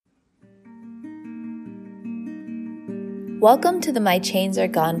Welcome to the My Chains Are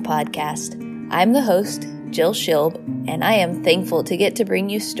Gone podcast. I'm the host, Jill Schilb, and I am thankful to get to bring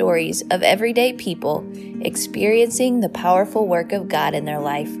you stories of everyday people experiencing the powerful work of God in their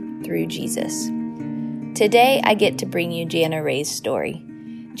life through Jesus. Today, I get to bring you Jana Rae's story.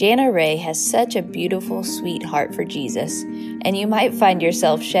 Jana Rae has such a beautiful, sweet heart for Jesus, and you might find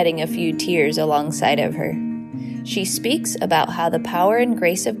yourself shedding a few tears alongside of her. She speaks about how the power and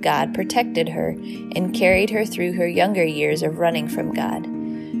grace of God protected her and carried her through her younger years of running from God.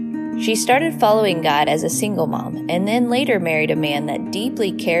 She started following God as a single mom and then later married a man that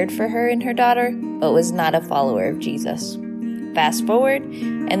deeply cared for her and her daughter, but was not a follower of Jesus. Fast forward,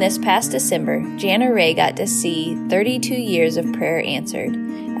 and this past December, Jana Rae got to see 32 years of prayer answered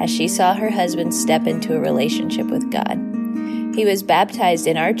as she saw her husband step into a relationship with God. He was baptized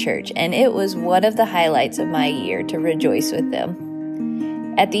in our church, and it was one of the highlights of my year to rejoice with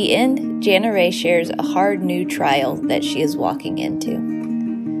them. At the end, Jana Rae shares a hard new trial that she is walking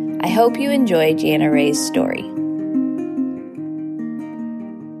into. I hope you enjoy Jana Rae's story.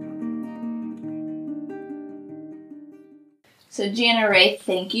 So Jana Rae,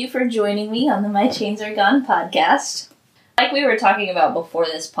 thank you for joining me on the My Chains Are Gone podcast. Like we were talking about before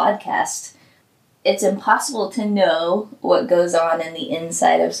this podcast, it's impossible to know what goes on in the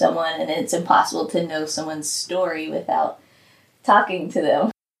inside of someone, and it's impossible to know someone's story without talking to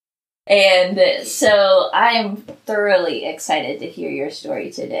them. And so I am thoroughly excited to hear your story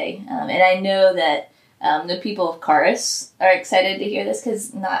today. And I know that the people of Chorus are excited to hear this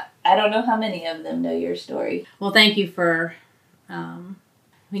because I don't know how many of them know your story. Well, thank you for, when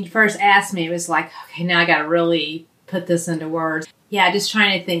you first asked me, it was like, okay, now I got to really put this into words. Yeah, just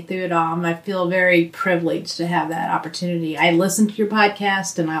trying to think through it all. And I feel very privileged to have that opportunity. I listened to your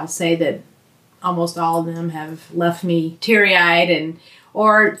podcast, and I'll say that almost all of them have left me teary-eyed,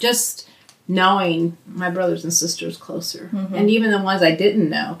 or just knowing my brothers and sisters closer. Mm-hmm. And even the ones I didn't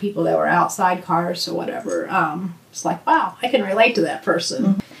know, people that were outside Chorus or whatever, it's like, wow, I can relate to that person.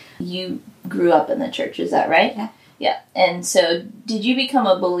 Mm-hmm. You grew up in the church, is that right? Yeah. Yeah. And so did you become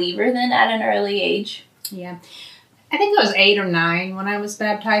a believer then at an early age? Yeah. I think I was 8 or 9 when I was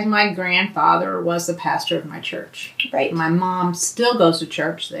baptized. My grandfather was the pastor of my church. Right. My mom still goes to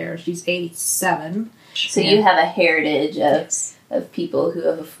church there. She's 87. So you have a heritage of people who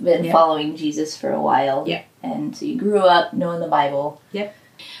have been following Jesus for a while. Yep. And so you grew up knowing the Bible. Yep.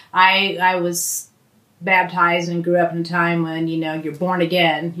 I was baptized and grew up in a time when, you're born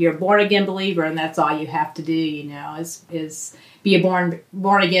again. You're a born again believer, and that's all you have to do, is be a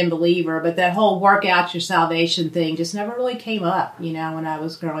born again believer. But that whole work out your salvation thing just never really came up, when I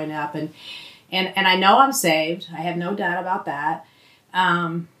was growing up. And I know I'm saved. I have no doubt about that.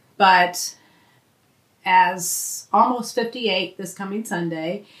 But as almost 58 this coming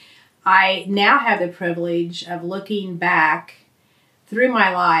Sunday, I now have the privilege of looking back through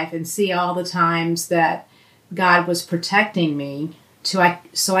my life and see all the times that God was protecting me so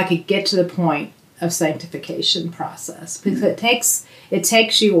I could get to the point of sanctification process. Because it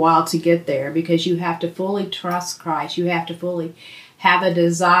takes you a while to get there, because you have to fully trust Christ. You have to fully have a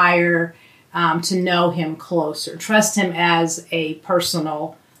desire to know Him closer. Trust Him as a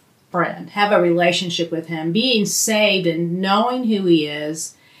personal friend. Have a relationship with Him. Being saved and knowing who He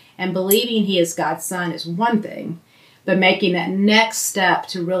is and believing He is God's Son is one thing. But making that next step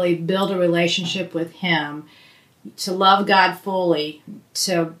to really build a relationship with Him, to love God fully,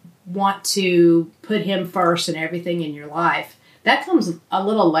 to want to put Him first in everything in your life, that comes a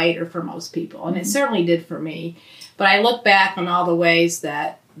little later for most people. And it certainly did for me. But I look back on all the ways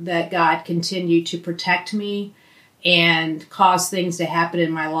that God continued to protect me and cause things to happen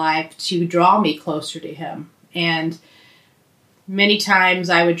in my life to draw me closer to Him. And many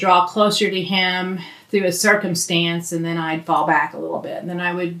times I would draw closer to Him through a circumstance, and then I'd fall back a little bit. And then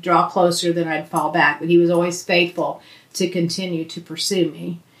I would draw closer, then I'd fall back. But He was always faithful to continue to pursue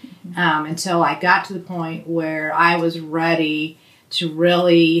me until I got to the point where I was ready to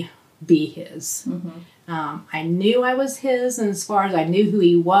really be His. Mm-hmm. I knew I was His, and as far as I knew who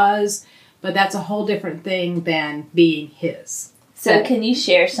He was, but that's a whole different thing than being His. So can you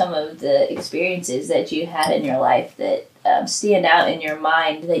share some of the experiences that you had in your life that stand out in your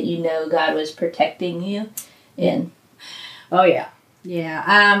mind that God was protecting you in? Oh, yeah. Yeah.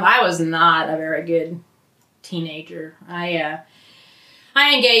 I was not a very good teenager. I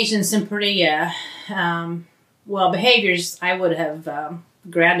engaged in some pretty, behaviors I would have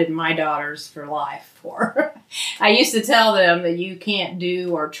grounded my daughters for life for. I used to tell them that you can't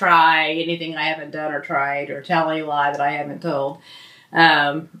do or try anything I haven't done or tried, or tell any lie that I haven't told.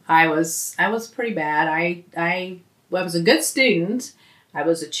 I was pretty bad. I was a good student. I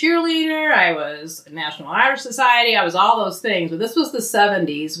was a cheerleader. I was National Irish Society. I was all those things. But this was the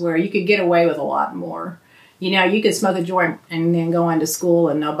 70s where you could get away with a lot more. You know, you could smoke a joint and then go into school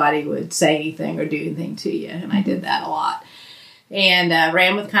and nobody would say anything or do anything to you. And I did that a lot. And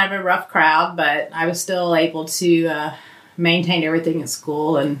ran with kind of a rough crowd, but I was still able to maintain everything at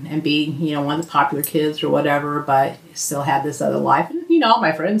school and be, you know, one of the popular kids or whatever, but still had this other life. And, you know, all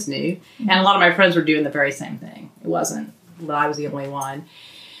my friends knew. And a lot of my friends were doing the very same thing. It wasn't that I was the only one.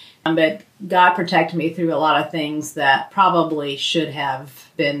 But God protected me through a lot of things that probably should have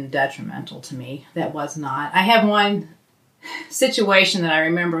been detrimental to me. That was not. I have one situation that I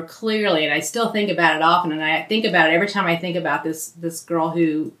remember clearly, and I still think about it often, and I think about it every time I think about this girl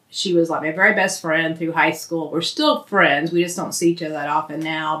who, she was like my very best friend through high school. We're still friends. We just don't see each other that often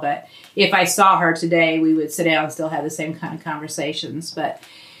now, but if I saw her today, we would sit down and still have the same kind of conversations. But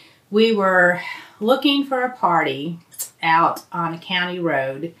we were looking for a party out on a county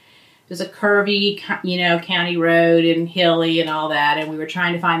road. It was a curvy, you know, county road and hilly and all that. And we were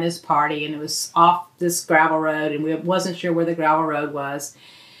trying to find this party, and it was off this gravel road, and we wasn't sure where the gravel road was.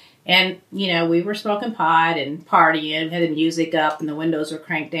 And, you know, we were smoking pot and partying, had the music up and the windows were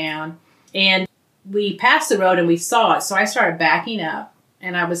cranked down. And we passed the road and we saw it. So I started backing up,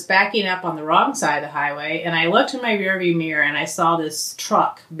 and I was backing up on the wrong side of the highway. And I looked in my rearview mirror and I saw this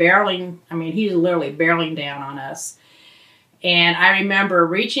truck barreling. I mean, he was literally barreling down on us. And I remember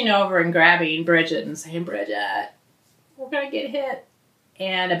reaching over and grabbing Bridget and saying, Bridget, we're going to get hit.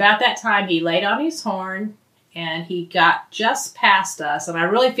 And about that time, he laid on his horn and he got just past us. And I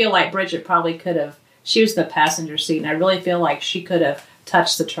really feel like Bridget probably could have, she was in the passenger seat, and I really feel like she could have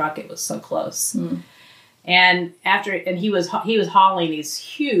touched the truck. It was so close. Mm. And he was hauling these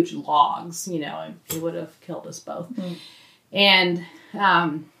huge logs, you know, and it would have killed us both. Mm.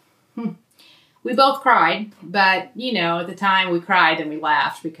 And, we both cried, but, you know, at the time we cried and we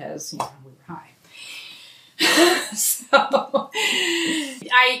laughed because, you know, we were high. So,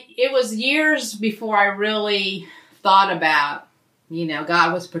 it was years before I really thought about, you know,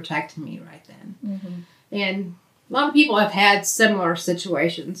 God was protecting me right then. Mm-hmm. And a lot of people have had similar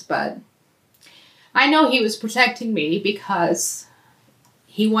situations, but I know he was protecting me because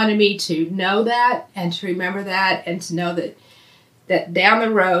he wanted me to know that and to remember that and to know that down the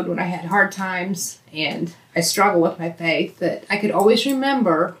road when I had hard times and I struggled with my faith, that I could always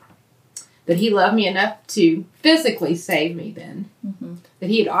remember that he loved me enough to physically save me then. Mm-hmm. That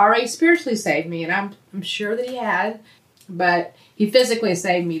he had already spiritually saved me, and I'm sure that he had, but he physically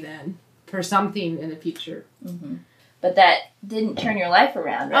saved me then for something in the future. Mm-hmm. But that didn't turn your life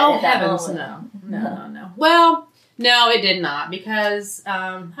around, right? Oh, heavens, no. Well, no, it did not, because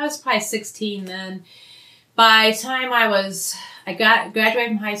I was probably 16 then. By the time I graduated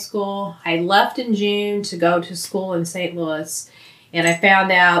from high school, I left in June to go to school in St. Louis, and I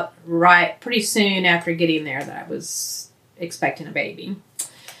found out pretty soon after getting there that I was expecting a baby.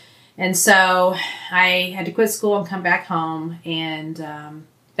 And so I had to quit school and come back home, and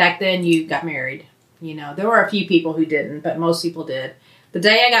back then you got married. You know, there were a few people who didn't, but most people did. The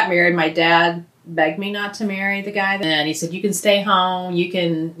day I got married, my dad begged me not to marry the guy. And he said, you can stay home. You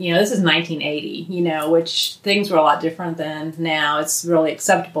can, you know, this is 1980, you know, which things were a lot different than now. It's really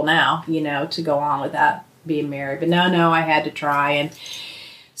acceptable now, you know, to go on without being married. But no, I had to try. And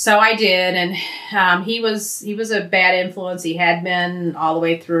so I did. And he was a bad influence. He had been all the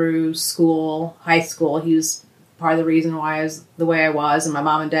way through school, high school. He was part of the reason why I was the way I was. And my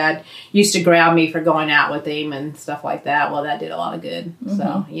mom and dad used to ground me for going out with him and stuff like that. Well, that did a lot of good. Mm-hmm.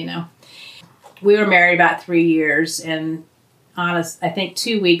 So, you know. We were married about 3 years, and I think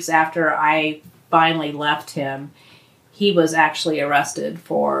 2 weeks after I finally left him, he was actually arrested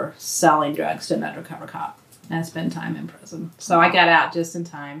for selling drugs to an undercover cop and spent time in prison. So I got out just in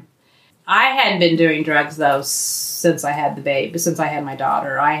time. I hadn't been doing drugs, though, since I had the baby, since I had my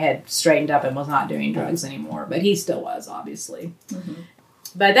daughter. I had straightened up and was not doing drugs anymore, but he still was, obviously. Mm-hmm.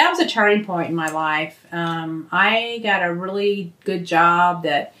 But that was a turning point in my life. I got a really good job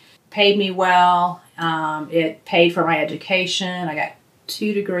that paid me well. It paid for my education. I got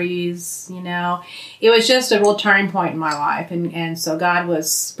 2 degrees, you know. It was just a real turning point in my life. And so God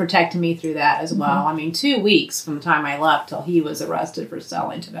was protecting me through that as well. Mm-hmm. I mean, 2 weeks from the time I left till he was arrested for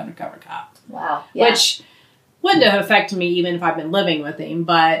selling to an undercover cop. Wow. Yeah. Which wouldn't have affected me even if I'd been living with him,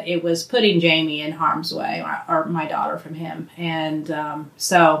 but it was putting Jamie in harm's way, or my daughter from him. And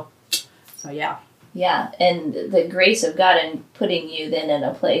so yeah. Yeah, and the grace of God in putting you then in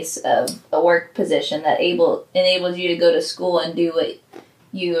a place of a work position that enables you to go to school and do what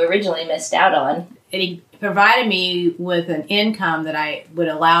you originally missed out on. And he provided me with an income that would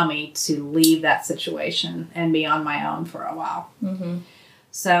allow me to leave that situation and be on my own for a while. Mm-hmm.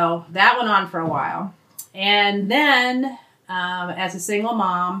 So that went on for a while. And then as a single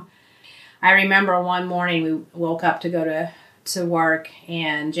mom, I remember one morning we woke up to go to work,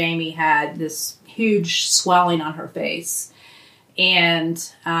 and Jamie had this huge swelling on her face. And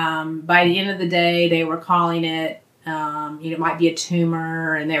by the end of the day, they were calling it, it might be a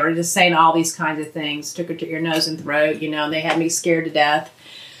tumor, and they were just saying all these kinds of things. Took her to ear, nose, and throat, and they had me scared to death.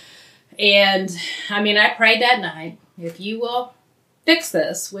 And, I prayed that night, if you will fix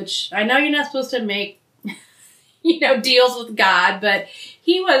this, which I know you're not supposed to make, deals with God, but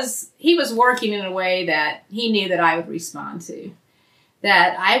he was working in a way that he knew that I would respond to.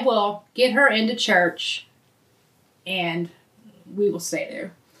 That I will get her into church, and we will stay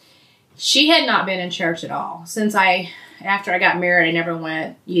there. She had not been in church at all. After I got married, I never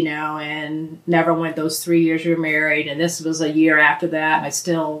went, and never went those 3 years we were married. And this was a year after that, and I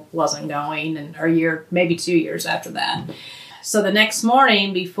still wasn't going, or a year, maybe 2 years after that. So the next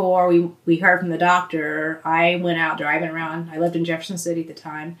morning, before we heard from the doctor, I went out driving around. I lived in Jefferson City at the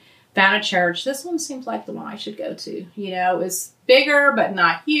time. Found a church. This one seems like the one I should go to. It was bigger, but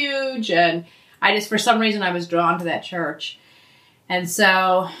not huge. And for some reason, I was drawn to that church. And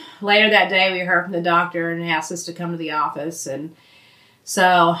so later that day, we heard from the doctor and asked us to come to the office. And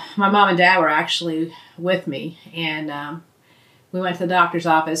so my mom and dad were actually with me. And we went to the doctor's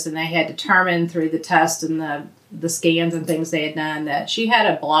office, and they had determined through the test and the scans and things they had done that she had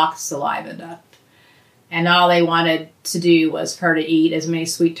a blocked saliva duct. And all they wanted to do was for her to eat as many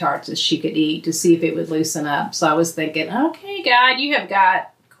sweet tarts as she could eat to see if it would loosen up. So I was thinking, okay, God, you have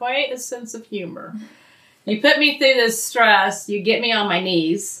got quite a sense of humor. You put me through this stress. You get me on my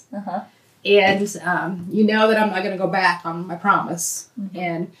knees. Uh-huh. And you know that I'm not going to go back on my promise. Mm-hmm.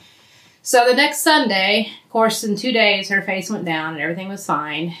 And so the next Sunday, of course, in 2 days, her face went down and everything was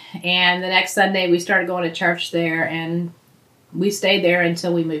fine. And the next Sunday, we started going to church there, and we stayed there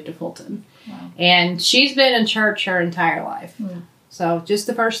until we moved to Fulton. Wow. And she's been in church her entire life. Mm. So just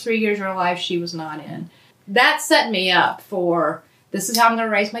the first 3 years of her life, she was not in. That set me up for, this is how I'm going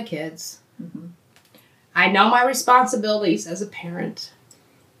to raise my kids. Mm-hmm. I know my responsibilities as a parent,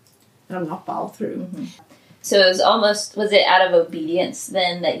 and I'm going to follow through. Mm-hmm. So it was it out of obedience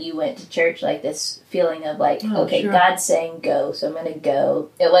then that you went to church? Like this feeling of sure. God's saying go, so I'm going to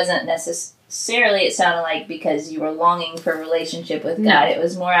go. It wasn't necessarily, it sounded like, because you were longing for a relationship with God. It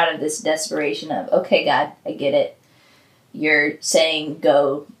was more out of this desperation of, okay, God, I get it. You're saying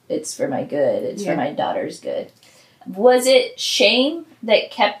go, it's for my good. It's for my daughter's good. Was it shame that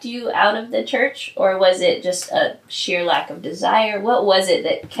kept you out of the church, or was it just a sheer lack of desire? What was it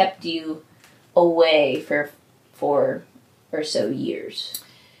that kept you away for 4 or so years?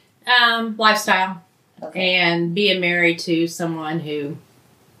 Lifestyle. Okay. And being married to someone who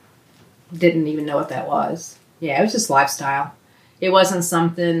didn't even know what that was. Yeah, it was just lifestyle. It wasn't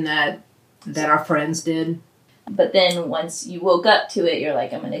something that our friends did. But then once you woke up to it, you're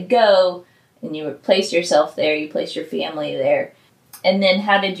like, I'm going to go. And you placed yourself there. You placed your family there. And then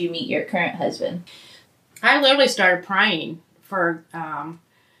how did you meet your current husband? I literally started praying for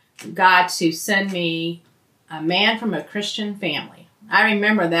God to send me a man from a Christian family. I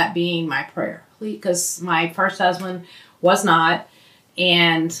remember that being my prayer, because my first husband was not.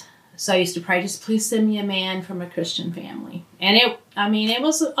 And so I used to pray, just please send me a man from a Christian family. And it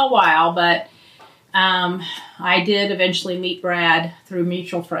was a while, but I did eventually meet Brad through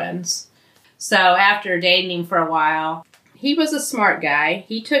mutual friends. So after dating him for a while, he was a smart guy.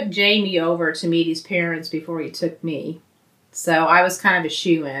 He took Jamie over to meet his parents before he took me. So I was kind of a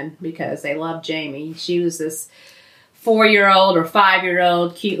shoo-in because they loved Jamie. She was this 4-year-old or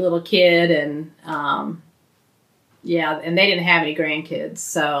 5-year-old cute little kid. And, and they didn't have any grandkids.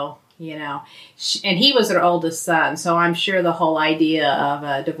 So, and he was their oldest son. So I'm sure the whole idea of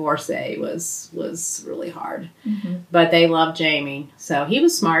a divorcee was really hard. Mm-hmm. But they loved Jamie. So he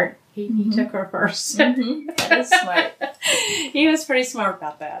was smart. He took her first. Mm-hmm. That is smart. He was pretty smart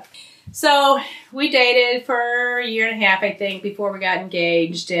about that. So we dated for a year and a half, I think, before we got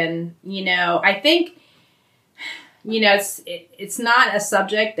engaged. And, I think, it's not a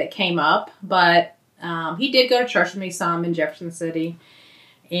subject that came up, but he did go to church with me some in Jefferson City.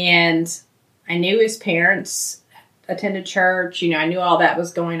 And I knew his parents attended church. I knew all that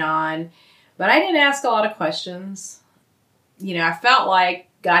was going on. But I didn't ask a lot of questions. I felt like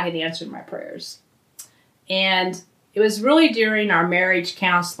God had answered my prayers. And it was really during our marriage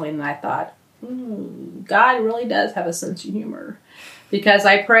counseling that I thought, God really does have a sense of humor. Because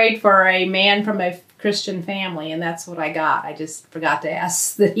I prayed for a man from a Christian family, and that's what I got. I just forgot to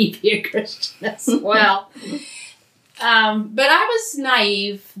ask that he be a Christian as well. But I was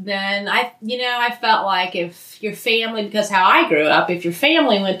naive then. I felt like if your family, because how I grew up, if your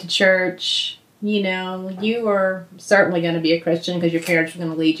family went to church, you were certainly going to be a Christian because your parents were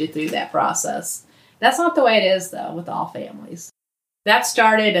going to lead you through that process. That's not the way it is, though, with all families. That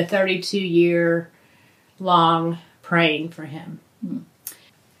started a 32-year long praying for him.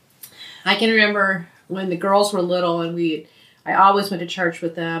 I can remember when the girls were little and I always went to church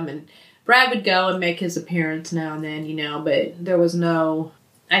with them, and Brad would go and make his appearance now and then, but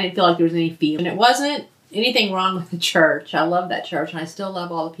I didn't feel like there was any feeling. And it wasn't anything wrong with the church. I love that church and I still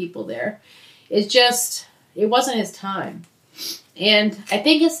love all the people there. It's just, it wasn't his time. And I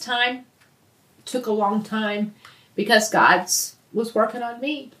think his time took a long time because God was working on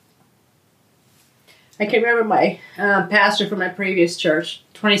me. I can remember my pastor from my previous church,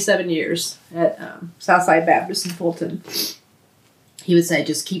 27 years at Southside Baptist in Fulton. He would say,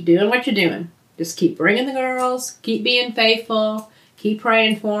 just keep doing what you're doing. Just keep bringing the girls, keep being faithful, keep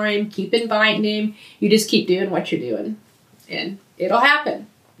praying for him, keep inviting him. You just keep doing what you're doing. And it'll happen.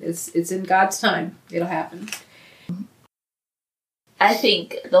 It's in God's time. It'll happen. I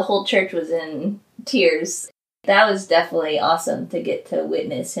think the whole church was in tears. That was definitely awesome to get to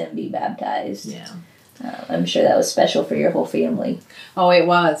witness him be baptized. Yeah. I'm sure that was special for your whole family. Oh, it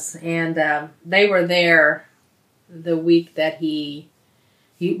was. And they were there the week that he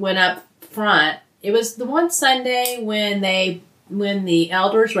went up front. It was the one Sunday when the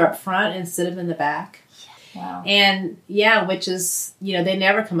elders were up front instead of in the back. Wow. And which is, they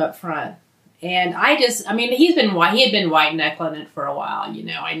never come up front. And he had been white knuckling it for a while.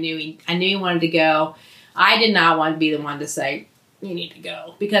 I knew he wanted to go. I did not want to be the one to say, you need to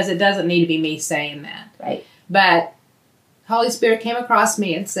go, because it doesn't need to be me saying that. Right. But Holy Spirit came across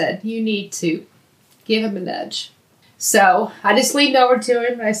me and said, you need to give him a nudge. So I just leaned over to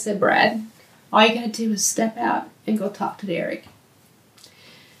him and I said, Brad, all you got to do is step out and go talk to Derek.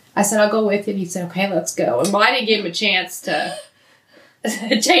 I said, I'll go with you. And he said, okay, let's go. And I didn't give him a chance to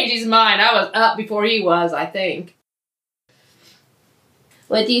change his mind. I was up before he was, I think.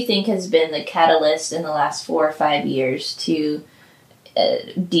 What do you think has been the catalyst in the last 4 or 5 years to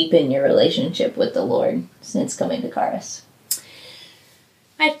deepen your relationship with the Lord since coming to Charis?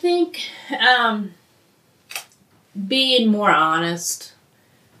 I think being more honest,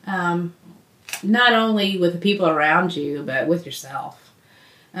 not only with the people around you, but with yourself,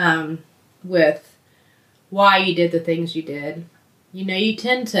 with why you did the things you did. You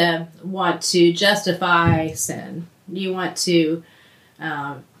tend to want to justify sin. You want to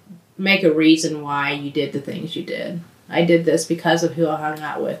make a reason why you did the things you did. I did this because of who I hung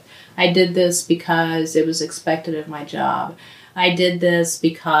out with. I did this because it was expected of my job. I did this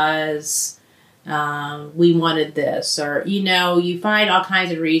because we wanted this. Or, you find all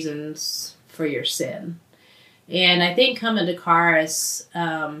kinds of reasons for your sin. And I think coming to Charis,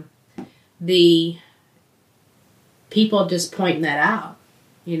 the people just pointing that out.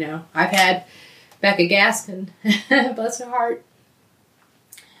 I've had Becca Gaskin, bless her heart.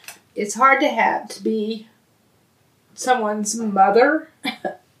 It's hard to be someone's mother,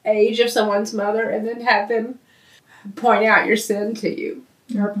 age of someone's mother, and then have them point out your sin to you.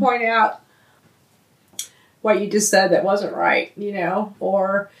 Or point out what you just said that wasn't right,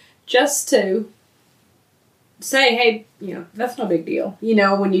 or just to say, hey, that's no big deal.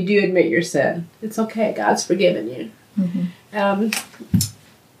 When you do admit your sin, it's okay. God's forgiven you. Mm-hmm.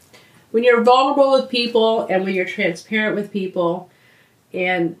 When you're vulnerable with people and when you're transparent with people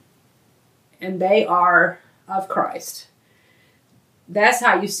and they are of Christ, that's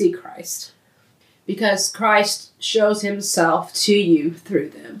how you see Christ. Because Christ shows himself to you through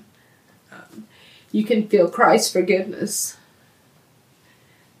them. You can feel Christ's forgiveness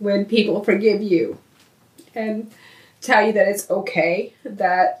when people forgive you and tell you that it's okay,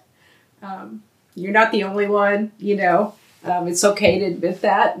 that you're not the only one, it's okay to admit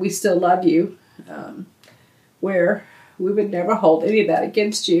that. We still love you, where we would never hold any of that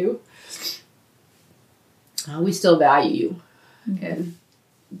against you. We still value you. Mm-hmm. And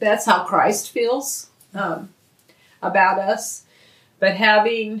that's how Christ feels about us. But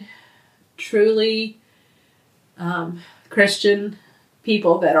having truly Christian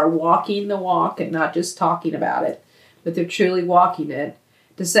people that are walking the walk and not just talking about it, but they're truly walking it,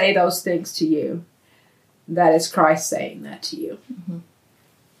 to say those things to you, that is Christ saying that to you. Mm-hmm.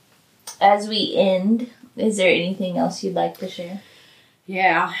 As we end, is there anything else you'd like to share?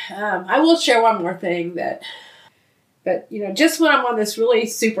 Yeah, I will share one more thing but just when I'm on this really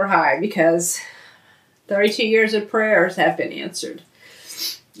super high, because 32 years of prayers have been answered.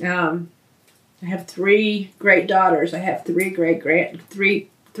 I have 3 great daughters. I have 3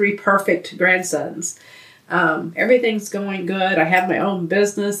 three perfect grandsons. Everything's going good. I have my own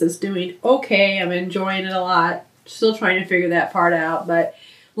business that's doing okay. I'm enjoying it a lot. Still trying to figure that part out, but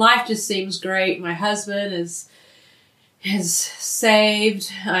life just seems great. My husband is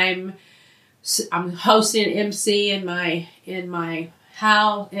saved. I'm hosting an MC in my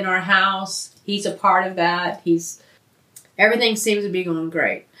house, in our house. He's a part of that. Everything seems to be going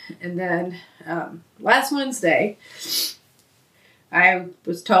great. And then last Wednesday, I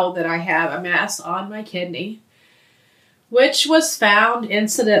was told that I have a mass on my kidney, which was found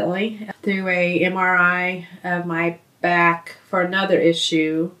incidentally through a MRI of my back for another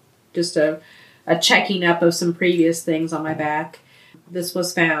issue, just a checking up of some previous things on my back. This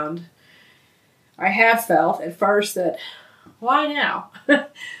was found. I have felt at first that, why now?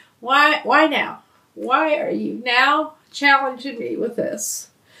 Why now? Why are you now challenging me with this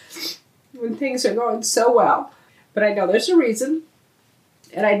when things are going so well? But I know there's a reason,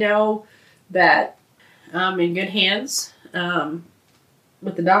 and I know that I'm in good hands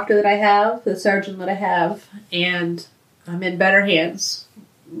with the doctor that I have, the surgeon that I have, and I'm in better hands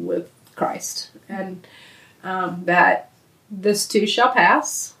with Christ. And that this too shall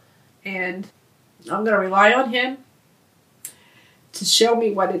pass, and I'm going to rely on Him to show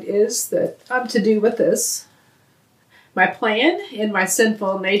me what it is that I'm to do with this. My plan in my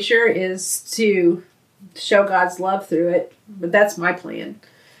sinful nature is to show God's love through it, but that's my plan.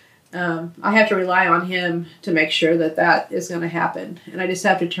 I have to rely on Him to make sure that is going to happen, and I just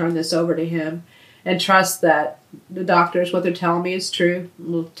have to turn this over to Him and trust that the doctors, what they're telling me is true.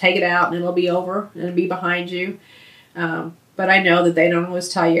 We'll take it out and it'll be over and it'll be behind you. But I know that they don't always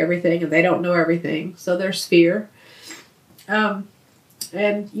tell you everything and they don't know everything. So there's fear. And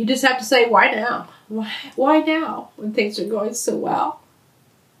you just have to say, why now? Why now when things are going so well?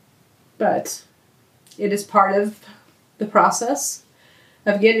 But it is part of the process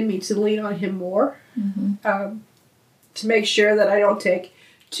of getting me to lean on Him more. Mm-hmm. To make sure that I don't take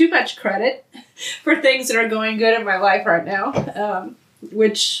too much credit for things that are going good in my life right now,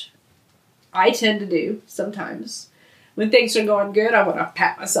 which I tend to do sometimes. When things are going good, I want to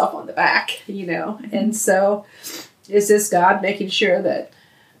pat myself on the back, Mm-hmm. And so is this God making sure that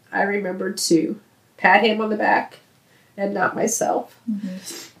I remember to pat Him on the back and not myself?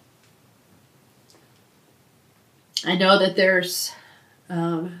 Mm-hmm. I know that there's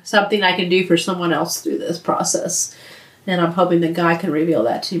something I can do for someone else through this process. And I'm hoping that God can reveal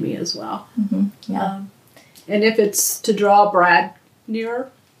that to me as well. Mm-hmm. Yeah. And if it's to draw Brad nearer,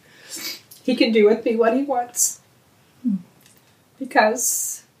 He can do with me what He wants.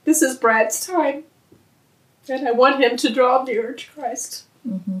 Because this is Brad's time. And I want him to draw nearer to Christ.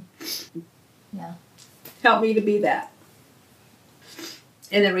 Mm-hmm. Yeah. Help me to be that.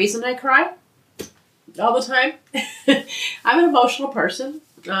 And the reason I cry all the time, I'm an emotional person.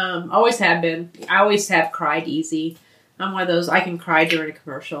 Always have been. I always have cried easy. I'm one of those, I can cry during a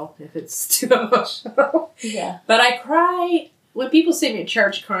commercial if it's too emotional. Yeah. But I cry, when people see me at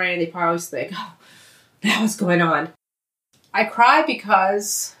church crying, they probably always think, oh, that was going on. I cry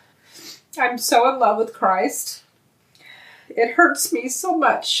because I'm so in love with Christ. It hurts me so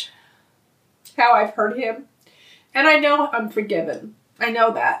much how I've hurt Him. And I know I'm forgiven. I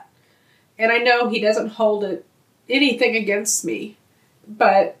know that. And I know He doesn't hold anything against me.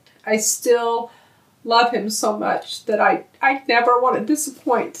 But I still love Him so much that I never want to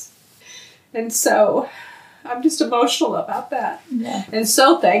disappoint. And so I'm just emotional about that. Yeah. And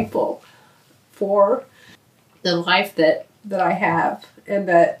so thankful for the life that I have, and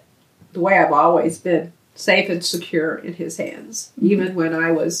that the way I've always been safe and secure in His hands. Mm-hmm. Even when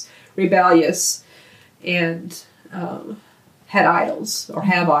I was rebellious and had idols, or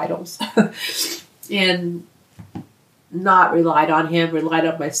have idols. And not relied on Him, relied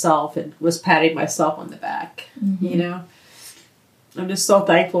on myself, and was patting myself on the back. Mm-hmm. I'm just so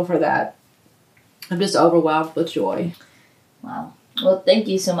thankful for that. I'm just overwhelmed with joy. Wow. Well, thank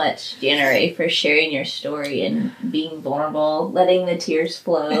you so much, Jana Rae, for sharing your story and being vulnerable, letting the tears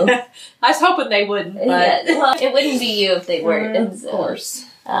flow. I was hoping they wouldn't, but... Yeah, well, it wouldn't be you if they weren't. Of course.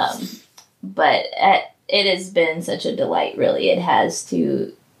 But it has been such a delight, really. It has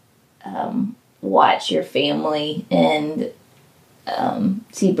to watch your family and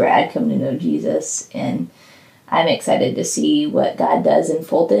see Brad come to know Jesus. And I'm excited to see what God does in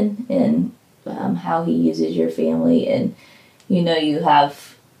Fulton and how He uses your family. And you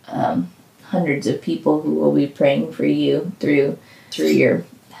have hundreds of people who will be praying for you through your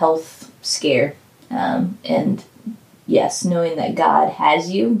health scare. And yes, knowing that God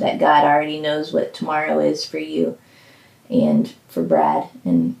has you, that God already knows what tomorrow is for you and for Brad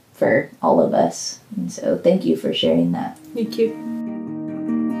and for all of us. And so thank you for sharing that. Thank you.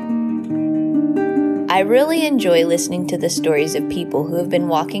 I really enjoy listening to the stories of people who have been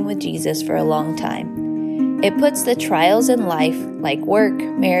walking with Jesus for a long time. It puts the trials in life, like work,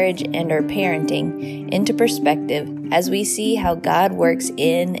 marriage, and or parenting, into perspective as we see how God works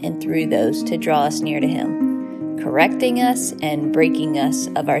in and through those to draw us near to Him, correcting us and breaking us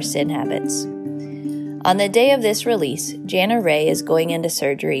of our sin habits. On the day of this release, Jana Rae is going into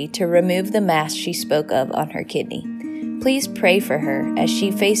surgery to remove the mass she spoke of on her kidney. Please pray for her as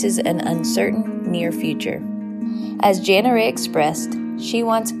she faces an uncertain near future. As Jana Rae expressed, she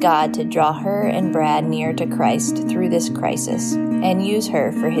wants God to draw her and Brad near to Christ through this crisis and use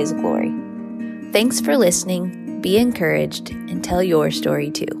her for His glory. Thanks for listening, be encouraged, and tell your story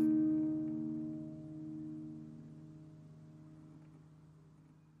too.